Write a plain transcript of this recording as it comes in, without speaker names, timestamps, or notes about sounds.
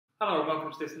Hello and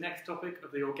welcome to this next topic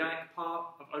of the organic part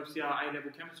of OCR A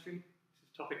Level Chemistry. This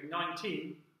is topic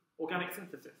 19, organic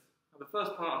synthesis. Now the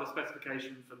first part of the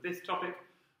specification for this topic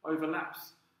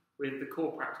overlaps with the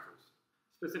core practicals,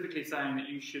 specifically saying that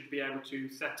you should be able to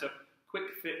set up quick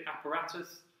fit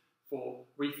apparatus for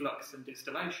reflux and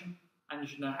distillation, and you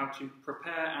should know how to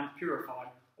prepare and purify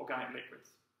organic liquids.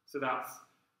 So that's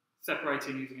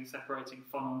separating using a separating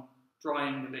funnel,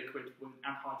 drying the liquid with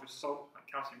anhydrous salt like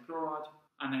calcium chloride,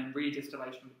 and then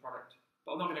redistillation of the product.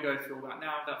 But I'm not going to go through all that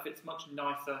now. That fits much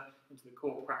nicer into the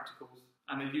core practicals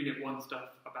and the Unit 1 stuff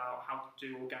about how to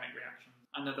do organic reactions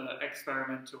and other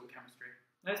experimental chemistry.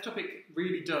 Now, this topic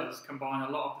really does combine a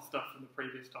lot of the stuff from the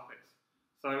previous topics.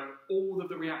 So all of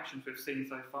the reactions we've seen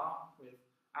so far with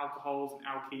alcohols and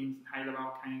alkenes and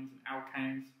haloalkanes and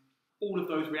alkanes, all of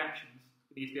those reactions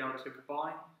you need to be able to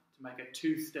combine to make a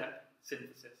two-step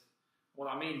synthesis. What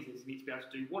that means is you need to be able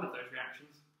to do one of those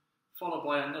reactions followed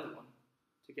by another one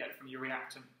to get from your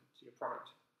reactant to your product.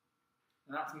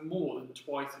 And that's more than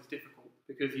twice as difficult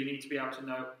because you need to be able to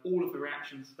know all of the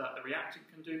reactions that the reactant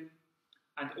can do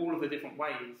and all of the different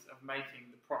ways of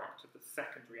making the product of the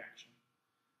second reaction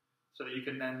so that you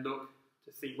can then look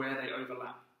to see where they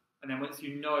overlap. And then once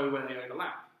you know where they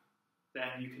overlap,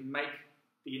 then you can make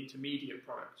the intermediate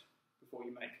product before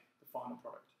you make the final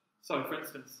product. So for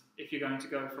instance, if you're going to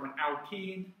go from an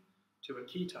alkene to a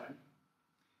ketone,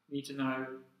 you need to know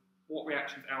what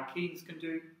reactions alkenes can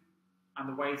do and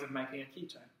the ways of making a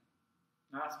ketone.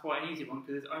 Now that's quite an easy one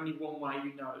because there's only one way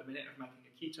you know at the minute of making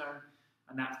a ketone,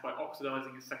 and that's by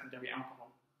oxidizing a secondary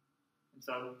alcohol. And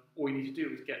so all you need to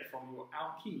do is get from your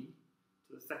alkene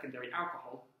to the secondary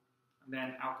alcohol and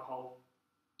then alcohol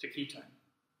to ketone.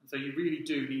 And so you really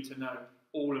do need to know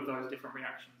all of those different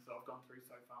reactions that I've gone through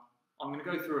so far. I'm going to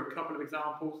go through a couple of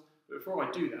examples, but before I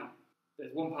do that,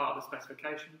 there's one part of the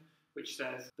specification which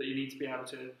says that you need to be able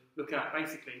to look at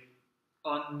basically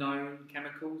unknown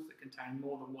chemicals that contain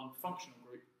more than one functional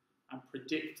group and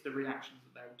predict the reactions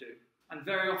that they'll do. And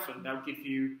very often they'll give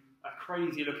you a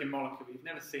crazy looking molecule you've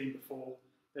never seen before.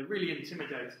 They're really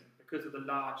intimidating because of the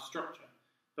large structure,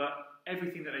 but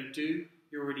everything that they do,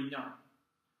 you already know.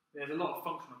 There's a lot of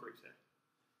functional groups here.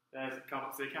 There's a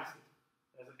carboxylic acid,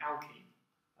 there's an alkene,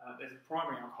 there's a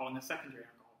primary alcohol and a secondary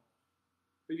alcohol.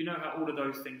 But you know how all of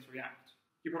those things react.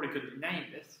 You probably couldn't name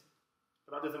this,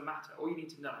 but that doesn't matter. All you need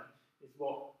to know is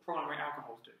what primary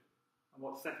alcohols do, and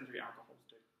what secondary alcohols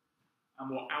do, and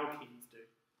what alkenes do,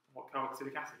 and what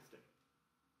carboxylic acids do.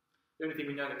 The only thing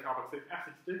we know that carboxylic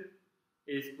acids do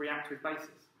is react with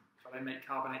bases, so they make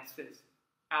carbonates fizz.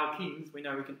 Alkenes, we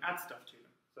know we can add stuff to them.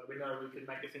 So we know we can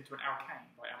make this into an alkane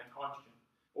by adding hydrogen,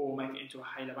 or make it into a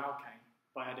haloalkane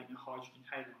by adding a hydrogen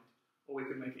halide, or we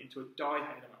could make it into a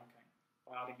dihaloalkane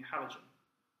by adding a halogen,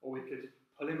 or we could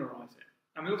polymerize it.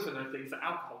 And we also know things that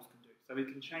alcohols can do. So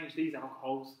we can change these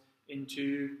alcohols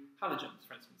into halogens,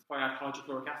 for instance. If I add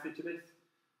hydrochloric acid to this,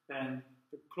 then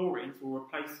the chlorines will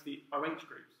replace the OH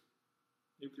groups.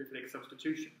 Nucleophilic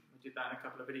substitution. We did that in a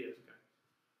couple of videos ago.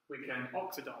 We can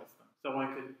oxidize them. So I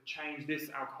could change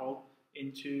this alcohol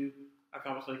into a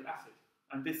carboxylic acid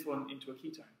and this one into a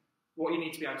ketone. What you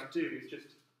need to be able to do is just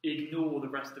ignore the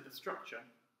rest of the structure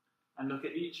and look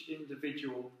at each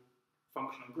individual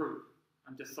functional group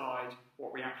and decide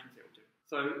what reactions it will do.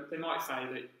 So they might say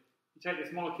that you take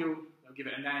this molecule, they'll give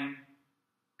it a name,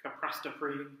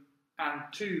 caprastoprene, and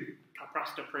to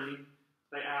caprastoprene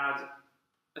they add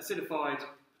acidified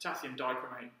potassium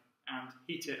dichromate and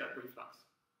heat it at reflux.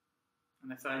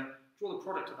 And they say, draw the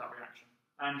product of that reaction.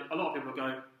 And a lot of people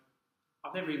go,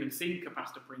 I've never even seen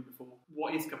caprastoprene before.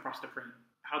 What is caprastoprene?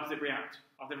 How does it react?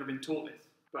 I've never been taught this.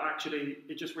 But actually,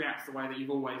 it just reacts the way that you've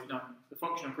always known. The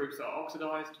functional groups that are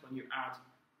oxidized when you add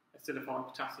acidified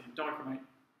potassium dichromate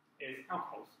is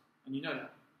alcohols, and you know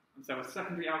that. And so a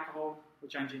secondary alcohol will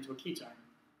change into a ketone,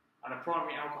 and a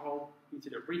primary alcohol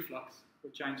heated at reflux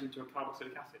will change into a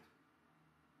carboxylic acid.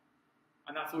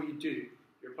 And that's all you do.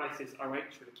 You replace this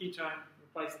OH with a ketone,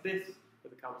 replace this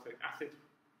with a carboxylic acid,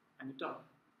 and you're done.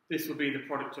 This will be the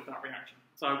product of that reaction.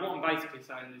 So what I'm basically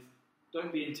saying is,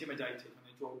 don't be intimidated when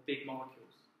they draw big molecules.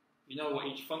 You know what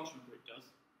each functional group does,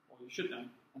 or you should know,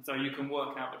 and so you can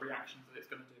work out the reactions that it's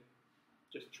going to do.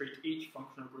 Just treat each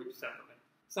functional group separately.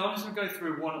 So I'm just going to go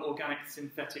through one organic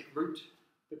synthetic route.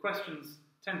 The questions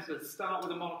tend to start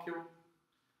with a molecule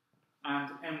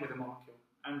and end with a molecule.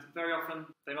 And very often,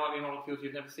 they might be molecules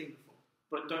you've never seen before.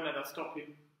 But don't let that stop you.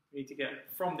 You need to get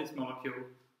from this molecule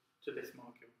to this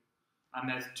molecule. And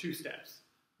there's two steps.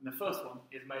 And the first one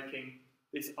is making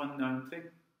this unknown thing.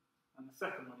 And the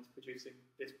second one is producing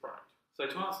this product. So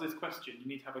to answer this question, you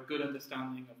need to have a good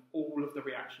understanding of all of the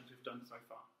reactions we've done so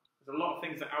far. There's a lot of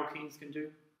things that alkenes can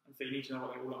do, and and so you need to know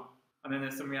what they all are. And then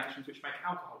there's some reactions which make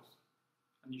alcohols,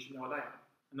 and you should know what they are.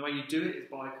 And the way you do it is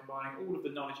by combining all of the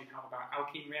knowledge you have about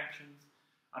alkene reactions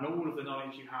and all of the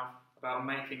knowledge you have about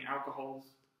making alcohols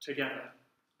together,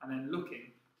 and then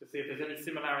looking to see if there's any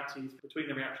similarities between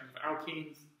the reactions of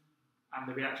alkenes and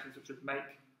the reactions which would make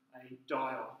a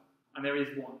diol. And there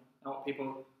is one. Now what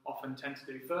people often tend to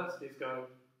do first is go,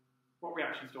 what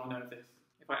reactions do I know of this?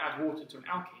 If I add water to an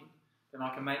alkene, then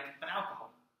I can make an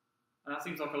alcohol. And that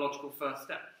seems like a logical first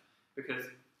step, because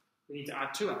we need to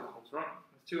add 2 alcohols, right?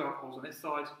 There's 2 alcohols on this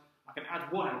side. I can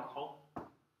add 1 alcohol,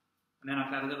 and then I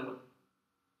can add another one.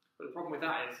 But the problem with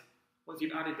that is, once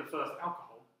you've added the first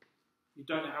alcohol, you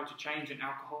don't know how to change an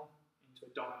alcohol into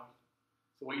a diol.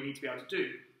 So what you need to be able to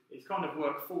do is kind of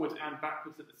work forwards and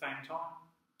backwards at the same time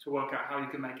to work out how you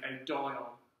can make a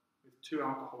diol with 2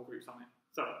 alcohol groups on it.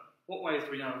 So, what ways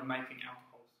do we know of making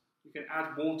alcohols? You can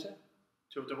add water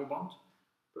to a double bond,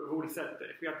 but we've already said that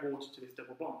if we add water to this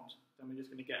double bond, then we're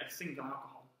just going to get a single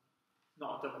alcohol,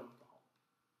 not a double alcohol.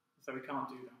 So we can't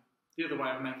do that. The other way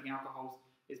of making alcohols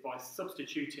is by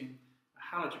substituting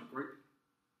a halogen group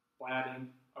by adding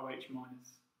OH-.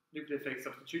 Nucleophilic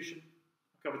substitution,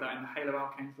 I covered that in the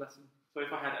haloalkanes lesson. So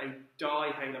if I had a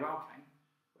dihaloalkane,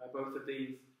 where both of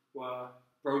these were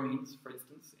bromines, for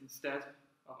instance, instead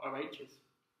of OHs,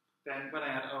 then when I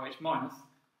add OH-,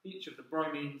 each of the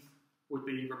bromines would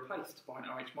be replaced by an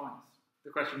OH-.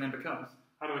 The question then becomes,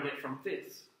 how do I get from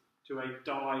this to a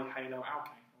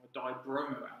dihaloalkane or a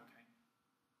dibromoalkane?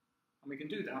 And we can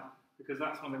do that because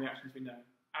that's one of the reactions we know.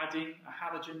 Adding a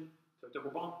halogen to a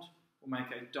double bond will make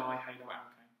a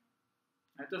dihaloalkane.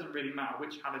 And it doesn't really matter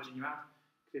which halogen you add,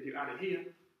 because if you add it here,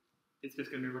 it's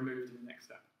just going to be removed in the next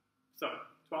step. So,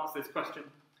 to answer this question,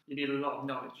 you need a lot of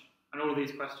knowledge. And all of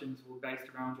these questions were based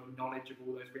around your knowledge of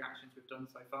all those reactions we've done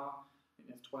so far. I think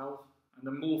there's 12. And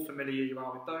the more familiar you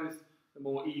are with those, the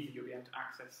more easy you'll be able to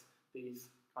access these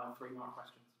kind of 3-mark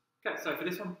questions. Okay, so for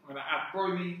this one, I'm going to add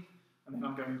bromine, and then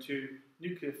I'm going to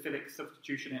nucleophilic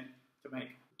substitution it to make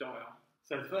diol.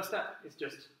 So the first step is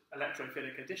just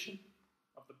electrophilic addition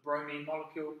of the bromine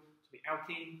molecule to the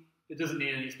alkene. It doesn't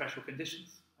need any special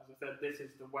conditions. As I said, this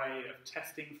is the way of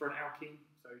testing for an alkene,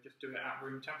 so just do it at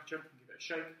room temperature and give it a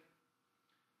shake.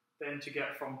 Then to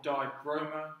get from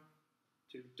dibromo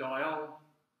to diol,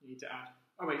 you need to add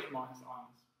OH-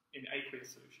 ions in aqueous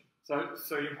solution. So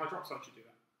sodium hydroxide should do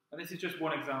that. And this is just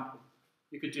one example.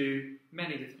 You could do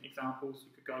many different examples.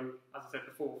 You could go, as I said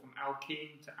before, from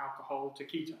alkene to alcohol to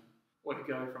ketone. Or you could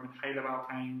go from an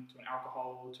haloalkane to an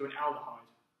alcohol to an aldehyde.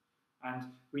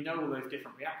 And we know all those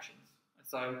different reactions. And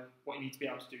so what you need to be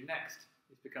able to do next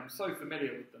is become so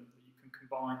familiar with them that you can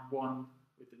combine one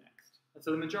with the next. And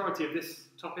so the majority of this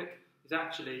topic is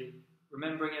actually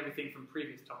remembering everything from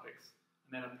previous topics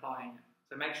and then applying it.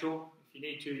 So make sure, if you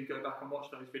need to, you go back and watch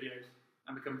those videos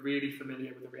and become really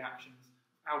familiar with the reactions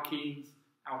of alkenes,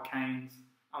 alkanes,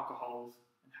 alcohols,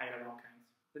 and haloalkanes.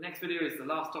 The next video is the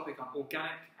last topic on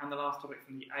organic and the last topic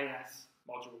from the AS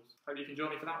modules. Hope you can join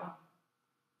me for that one.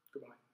 Goodbye.